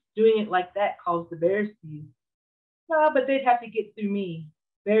 Doing it like that calls the bears to you. Well, but they'd have to get through me.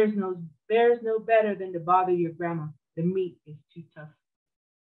 Bears know better than to bother your grandma. The meat is too tough.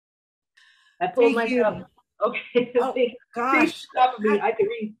 I pulled myself. Okay. Oh, gosh. Stop me. I can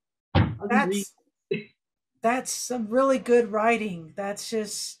read. That's some really good writing. That's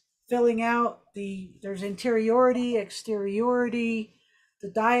just filling out there's interiority, exteriority, the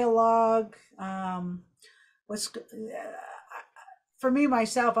dialogue. For me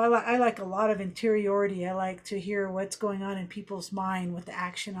myself, I like a lot of interiority. I like to hear what's going on in people's mind with the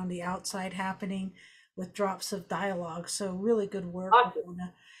action on the outside happening with drops of dialogue. So really good work,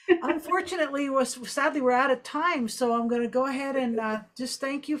 Ramona. Unfortunately, sadly, we're out of time. So I'm going to go ahead and just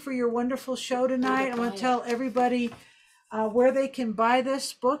thank you for your wonderful show tonight. I'm going to tell everybody where they can buy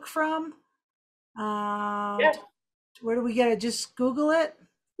this book from. Yes. Where do we get it? Just Google it.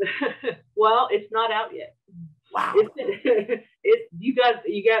 Well, it's not out yet. Wow. It's you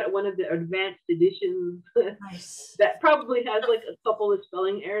got one of the advanced editions Nice. that probably has like a couple of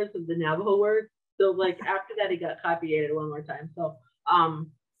spelling errors of the Navajo words. So like after that, it got copyrighted one more time. So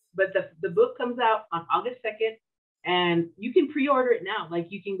but the book comes out on August 2nd, and you can pre-order it now. Like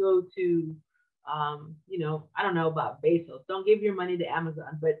you can go to I don't know about Bezos. Don't give your money to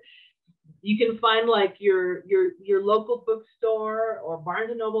Amazon, but you can find like your local bookstore or Barnes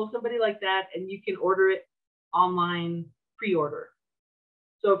and Noble, somebody like that, and you can order it online pre-order.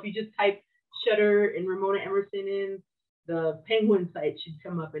 So if you just type Shutter and Ramona Emerson in, the Penguin site should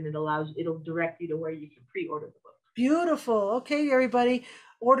come up, and it'll direct you to where you can pre-order the book. Beautiful. Okay, everybody.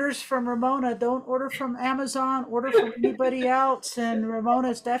 Orders from Ramona. Don't order from Amazon. Order from anybody else. And Ramona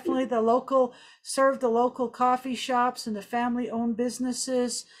is definitely serve the local coffee shops and the family-owned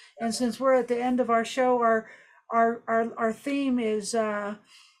businesses. And since we're at the end of our show, our theme is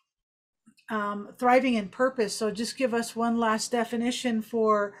thriving in purpose. So just give us one last definition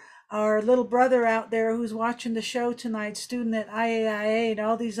for our little brother out there who's watching the show tonight, student at IAIA, and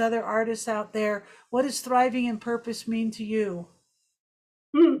all these other artists out there. What does thriving in purpose mean to you?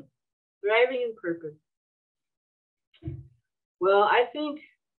 Thriving in purpose. Well, I think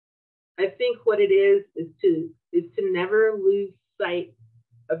what it is to never lose sight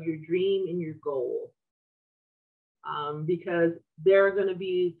of your dream and your goal, because there are going to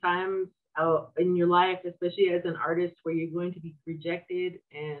be times out in your life, especially as an artist, where you're going to be rejected,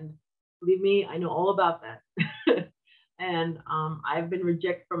 and believe me, I know all about that. And I've been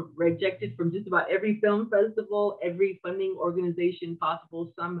rejected from just about every film festival, every funding organization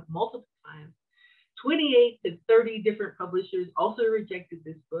possible, some multiple times. 28 to 30 different publishers also rejected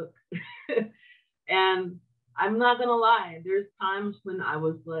this book. And I'm not gonna lie, there's times when I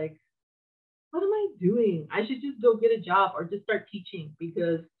was like, what am I doing? I should just go get a job or just start teaching,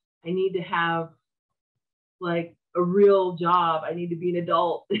 because I need to have like a real job. I need to be an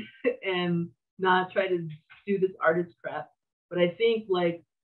adult and not try to do this artist crap. But I think like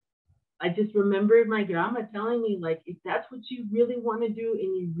I just remembered my grandma telling me, like, if that's what you really want to do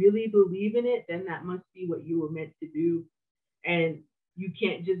and you really believe in it, then that must be what you were meant to do. And you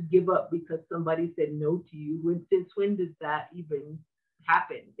can't just give up because somebody said no to you. Since when does that even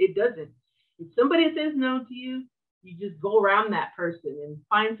happen? It doesn't. If somebody says no to you, you just go around that person and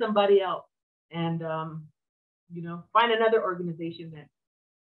find somebody else, and find another organization that's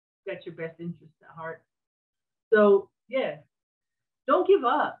got your best interest at heart. So yeah, don't give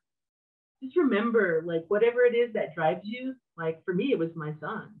up. Just remember, like, whatever it is that drives you. Like for me, it was my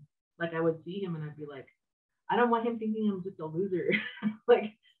son. Like I would see him and I'd be like, I don't want him thinking I'm just a loser.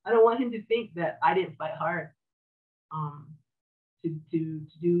 Like I don't want him to think that I didn't fight hard to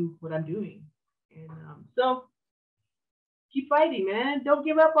do what I'm doing. And so keep fighting, man. Don't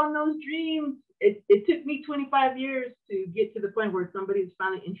give up on those dreams. It took me 25 years to get to the point where somebody's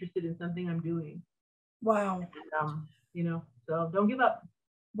finally interested in something I'm doing. Wow. And, so don't give up.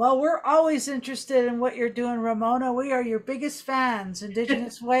 Well, we're always interested in what you're doing, Ramona. We are your biggest fans,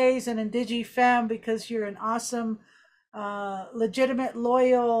 Indigenous Ways and IndigiFem, because you're an awesome, legitimate,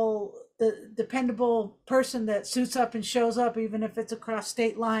 loyal, dependable person that suits up and shows up, even if it's across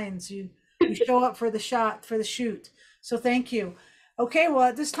state lines. You show up for the shoot. So thank you. Okay, well,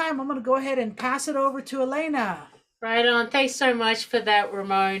 at this time, I'm going to go ahead and pass it over to Elena. Right on. Thanks so much for that,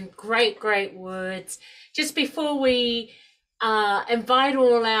 Ramon. Great, great words. Just before we invite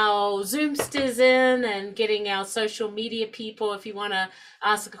all our Zoomsters in and getting our social media people, if you want to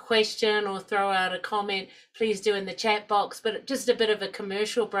ask a question or throw out a comment, please do in the chat box. But just a bit of a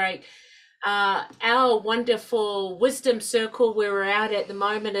commercial break. Our wonderful Wisdom Circle where we're at the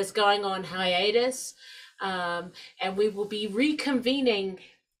moment is going on hiatus, and we will be reconvening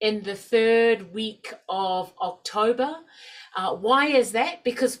in the third week of October. Why is that?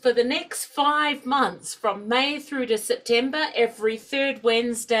 Because for the next 5 months, from May through to September, every third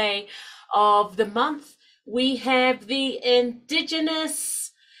Wednesday of the month, we have the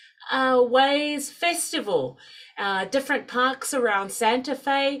Indigenous Ways Festival. Different parks around Santa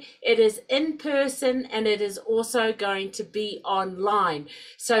Fe. It is in person and it is also going to be online.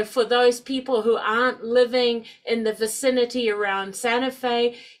 So for those people who aren't living in the vicinity around Santa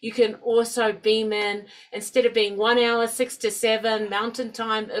Fe, you can also beam in. Instead of being 1 hour, 6 to 7 Mountain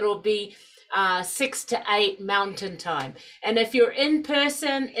Time, it'll be 6 to 8 Mountain Time. And if you're in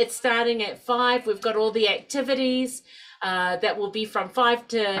person, it's starting at 5. We've got all the activities. that will be from 5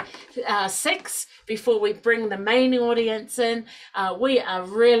 to 6 before we bring the main audience in. We are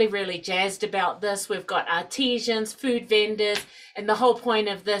really, really jazzed about this. We've got artisans, food vendors, and the whole point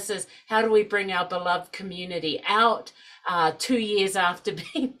of this is how do we bring our beloved community out 2 years after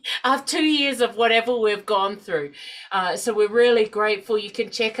 2 years of whatever we've gone through. So we're really grateful. You can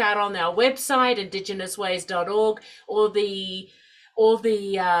check out on our website, IndigenousWays.org, all the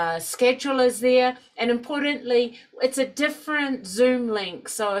schedulers there, and importantly, it's a different Zoom link.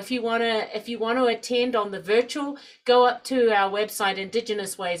 So if you want to attend on the virtual, go up to our website,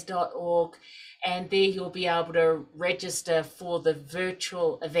 IndigenousWays.org, and there you'll be able to register for the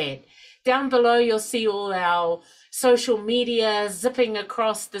virtual event. Down below, you'll see all our social media zipping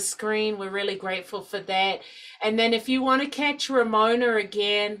across the screen. We're really grateful for that. And then if you want to catch Ramona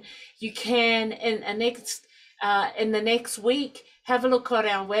again, you can in the next week. Have a look on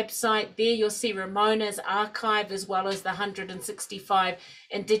our website. There you'll see Ramona's archive, as well as the 165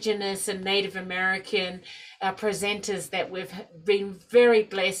 Indigenous and Native American presenters that we've been very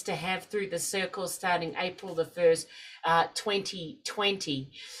blessed to have through the circle starting April the 1st, 2020.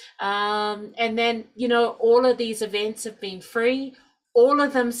 And then, all of these events have been free. All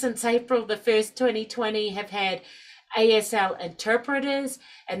of them since April the 1st, 2020 have had ASL interpreters,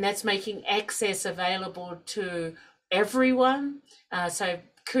 and that's making access available to everyone. So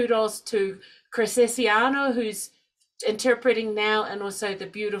kudos to Chris Esiano, who's interpreting now, and also the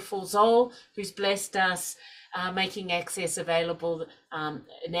beautiful Zol, who's blessed us making access available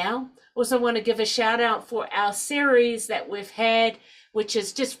now. Also want to give a shout out for our series that we've had, which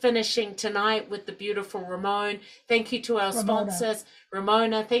is just finishing tonight with the beautiful Ramona. Thank you to our sponsors.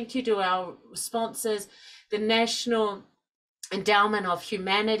 Ramona, thank you to our sponsors, the National Endowment of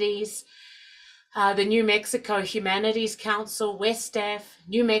Humanities, the New Mexico Humanities Council, WestAF,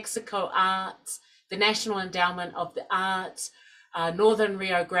 New Mexico Arts, the National Endowment of the Arts, Northern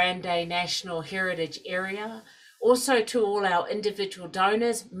Rio Grande National Heritage Area. Also to all our individual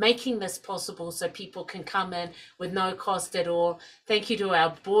donors making this possible so people can come in with no cost at all. Thank you to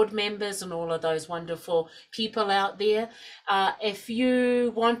our board members and all of those wonderful people out there. If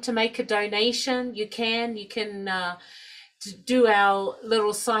you want to make a donation, you can do our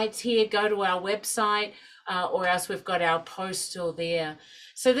little sites here, go to our website, or else we've got our postal there.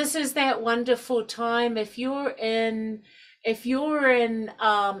 So this is that wonderful time. If you're in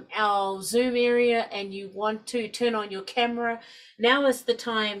our Zoom area and you want to turn on your camera, now is the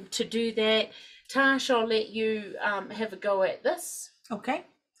time to do that. Tash, I'll let you have a go at this. Okay.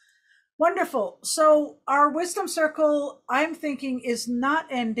 Wonderful. So our Wisdom Circle, I'm thinking, is not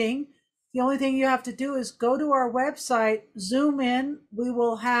ending. The only thing you have to do is go to our website, zoom in. We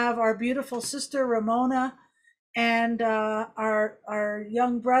will have our beautiful sister Ramona and our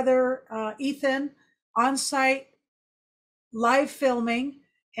young brother Ethan on site live filming.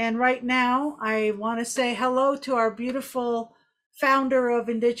 And right now I want to say hello to our beautiful founder of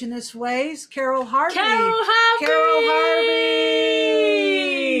Indigenous Ways, Carol Harvey. Carol Harvey!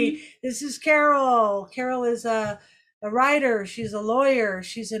 This is Carol. Carol is a writer, she's a lawyer,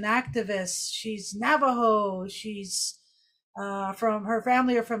 she's an activist, she's Navajo, she's from her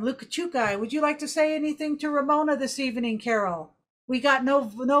family are from Lukachukai. Would you like to say anything to Ramona this evening, Carol? We got no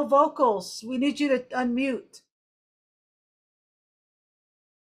vocals. We need you to unmute.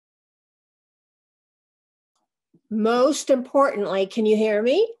 Most importantly, can you hear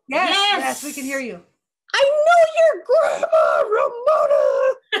me? Yes, we can hear you. I know your grandma, Ramona.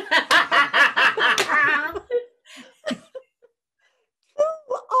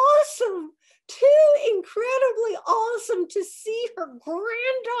 Awesome, too incredibly awesome to see her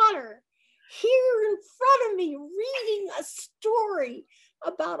granddaughter here in front of me reading a story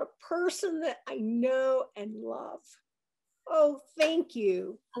about a person that I know and love. Oh, thank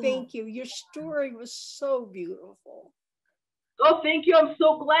you. Thank you. Your story was so beautiful. Oh, thank you. I'm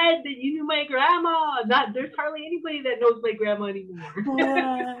so glad that you knew my grandma. There's hardly anybody that knows my grandma anymore.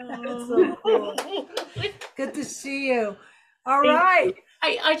 That's so cool. Good to see you. All right.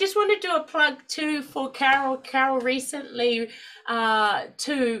 I just want to do a plug too for Carol. Carol recently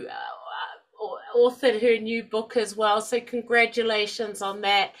authored her new book as well. So congratulations on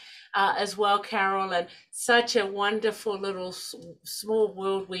that as well, Carol. And such a wonderful little small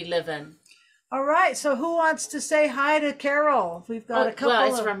world we live in. All right. So who wants to say hi to Carol? We've got a couple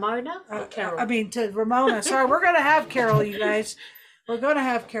well, it's Ramona or Carol? to Ramona. Sorry, we're going to have Carol, you guys. We're going to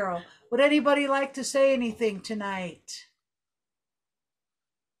have Carol. Would anybody like to say anything tonight?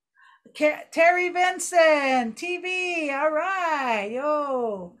 Terry Vincent, TV. All right.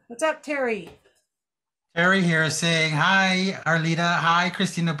 Yo. What's up, Terry? Terry here saying hi, Arlita. Hi,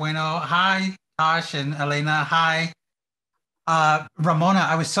 Christina Bueno. Hi, Tosh and Elena. Hi. Ramona,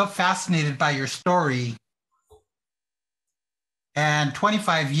 I was so fascinated by your story. And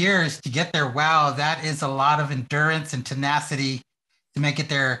 25 years to get there, wow, that is a lot of endurance and tenacity to make it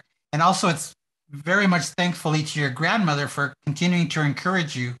there. And also, it's very much thankfully to your grandmother for continuing to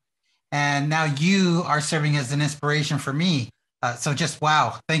encourage you. And now you are serving as an inspiration for me. So just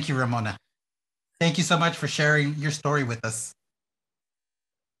wow. Thank you, Ramona. Thank you so much for sharing your story with us.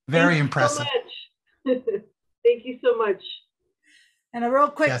 Very impressive. Thank you so much. Thank you so much. And a real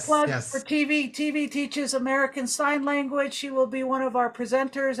quick Yes, plug yes. for TV. TV teaches American Sign Language. She will be one of our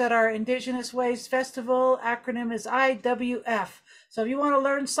presenters at our Indigenous Ways Festival. Acronym is IWF. So if you want to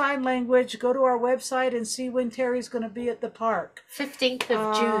learn sign language, go to our website and see when Terry's going to be at the park. 15th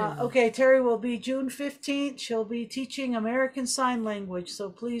of June. Okay, Terry will be June 15th. She'll be teaching American Sign Language. So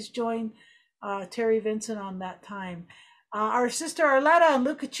please join Terry Vincent on that time. Our sister Arletta and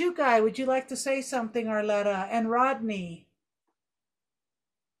Lukachukai, would you like to say something, Arletta? And Rodney?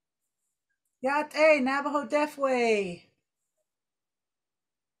 Yate, Navajo Deaf Way.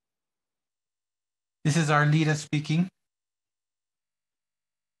 This is Arlita speaking.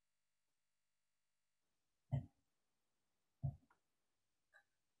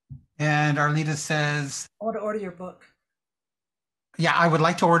 And Arlita says, I want to order your book. yeah, I would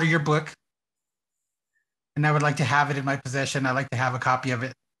like to order your book. And I would like to have it in my possession. I'd like to have a copy of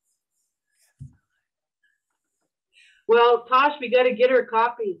it. Well, Tosh, we got to get her a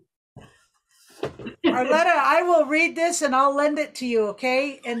copy. Arletta, I will read this and I'll lend it to you,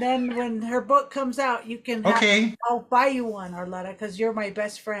 okay? And then when her book comes out, you can have, Okay. I'll buy you one, Arletta, because you're my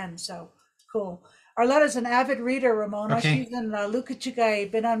best friend. So cool. Arletta's an avid reader, Ramona. Okay. She's in Lukachukai,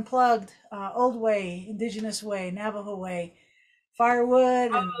 been unplugged, Old Way, Indigenous Way, Navajo Way,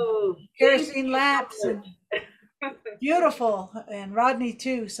 firewood and kerosene lamps and beautiful, and Rodney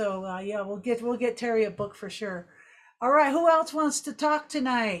too. So yeah, we'll get Terry a book for sure. All right, who else wants to talk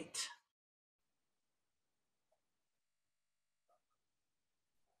tonight?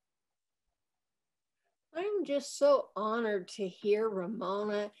 I'm just so honored to hear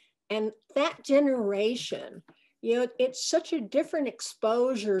Ramona and that generation. You know, it's such a different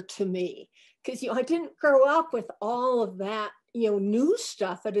exposure to me because, you know, I didn't grow up with all of that, you know, new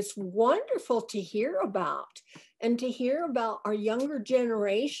stuff, but it's wonderful to hear about and to hear about our younger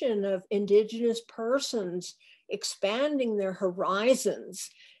generation of Indigenous persons expanding their horizons.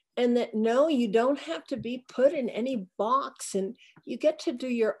 And that, no, you don't have to be put in any box and you get to do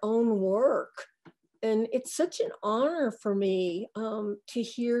your own work. And it's such an honor for me to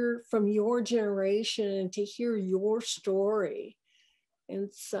hear from your generation and to hear your story. And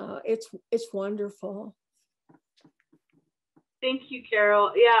it's wonderful. Thank you,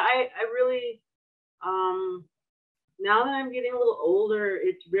 Carol. Yeah, I really, now that I'm getting a little older,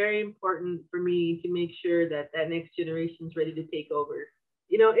 it's very important for me to make sure that that next generation is ready to take over.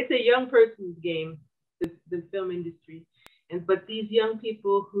 You know, it's a young person's game, the film industry. But these young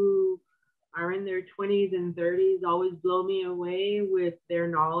people who are in their 20s and 30s always blow me away with their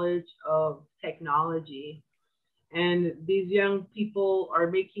knowledge of technology. And these young people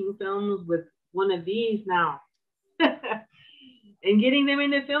are making films with one of these now and getting them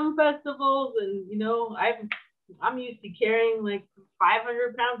into film festivals. And, you know, I'm used to carrying like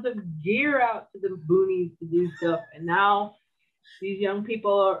 500 pounds of gear out to the boonies to do stuff. And now these young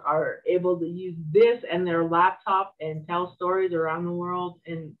people are able to use this and their laptop and tell stories around the world.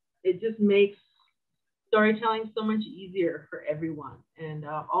 And it just makes storytelling so much easier for everyone. And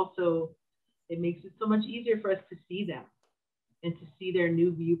also, it makes it so much easier for us to see them and to see their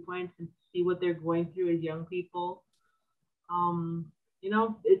new viewpoints and to see what they're going through as young people. You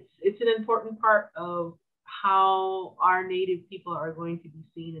know, it's an important part of how our Native people are going to be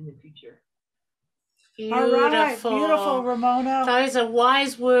seen in the future. Beautiful. All right, beautiful, Ramona. Those are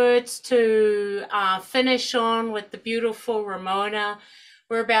wise words to finish on with the beautiful Ramona.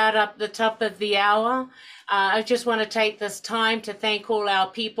 We're about up the top of the hour. I just want to take this time to thank all our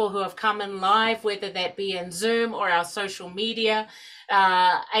people who have come in live, whether that be in Zoom or our social media.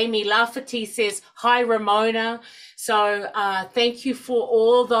 Amy Lafferty says, hi, Ramona. So thank you for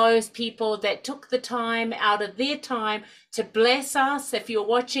all those people that took the time out of their time to bless us. If you're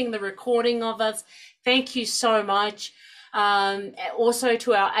watching the recording of us, thank you so much. Also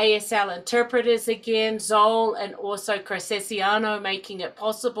to our ASL interpreters again, Zol and also Crescesiano, making it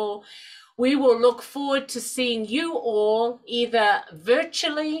possible. We will look forward to seeing you all either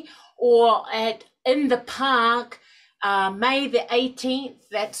virtually or in the park, May the 18th,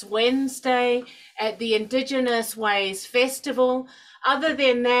 that's Wednesday, at the Indigenous Ways Festival. Other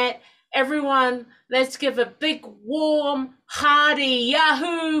than that, everyone, let's give a big, warm, hearty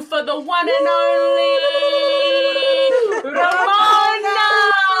Yahoo for the one and only Ramona!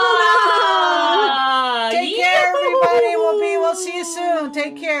 Take care, everybody. We'll see you soon.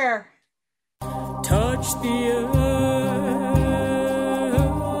 Take care. Touch the earth.